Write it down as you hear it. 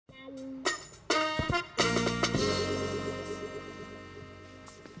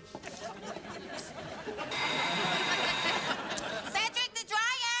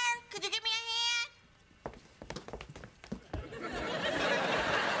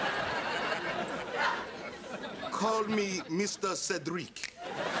Call me Mr. Cedric.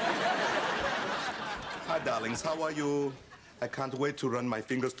 Hi, darlings. How are you? I can't wait to run my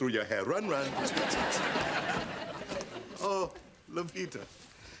fingers through your hair. Run, run. Oh, Lovita,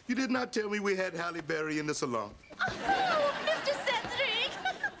 you did not tell me we had Halle Berry in the salon. Oh, Mr. Cedric.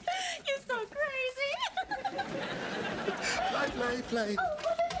 You're so crazy. Fly, fly, fly.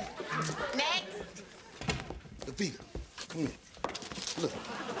 Next. Lovita, come here. Look,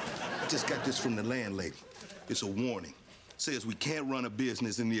 I just got this from the landlady. It's a warning. Says we can't run a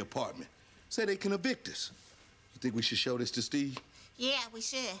business in the apartment. Say they can evict us. You think we should show this to Steve? Yeah, we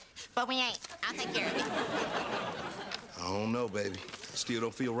should. But we ain't. I'll take care of it. I don't know, baby. I still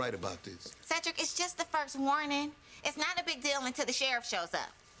don't feel right about this. Cedric, it's just the first warning. It's not a big deal until the sheriff shows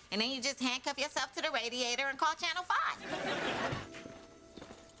up. And then you just handcuff yourself to the radiator and call Channel 5.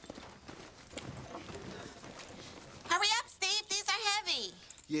 Hurry up, Steve. These are heavy.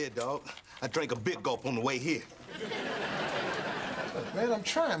 Yeah, dog. I drank a big gulp on the way here. Man, I'm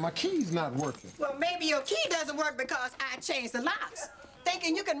trying. My key's not working. Well, maybe your key doesn't work because I changed the locks.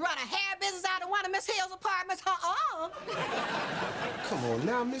 Thinking you can run a hair business out of one of Miss Hill's apartments? Come on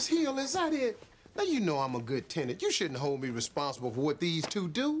now, Miss Hill, is that it? Now, you know I'm a good tenant. You shouldn't hold me responsible for what these two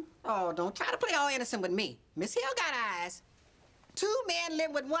do. Oh, don't try to play all innocent with me. Miss Hill got eyes. 2 men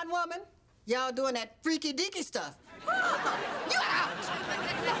live with 1 woman. Y'all doing that freaky deaky stuff. You out!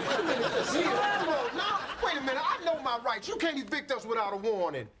 Wait a minute, Miss Hill. Now, wait a minute. I know my rights. You can't evict us without a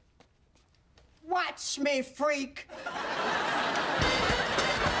warning. Watch me, freak.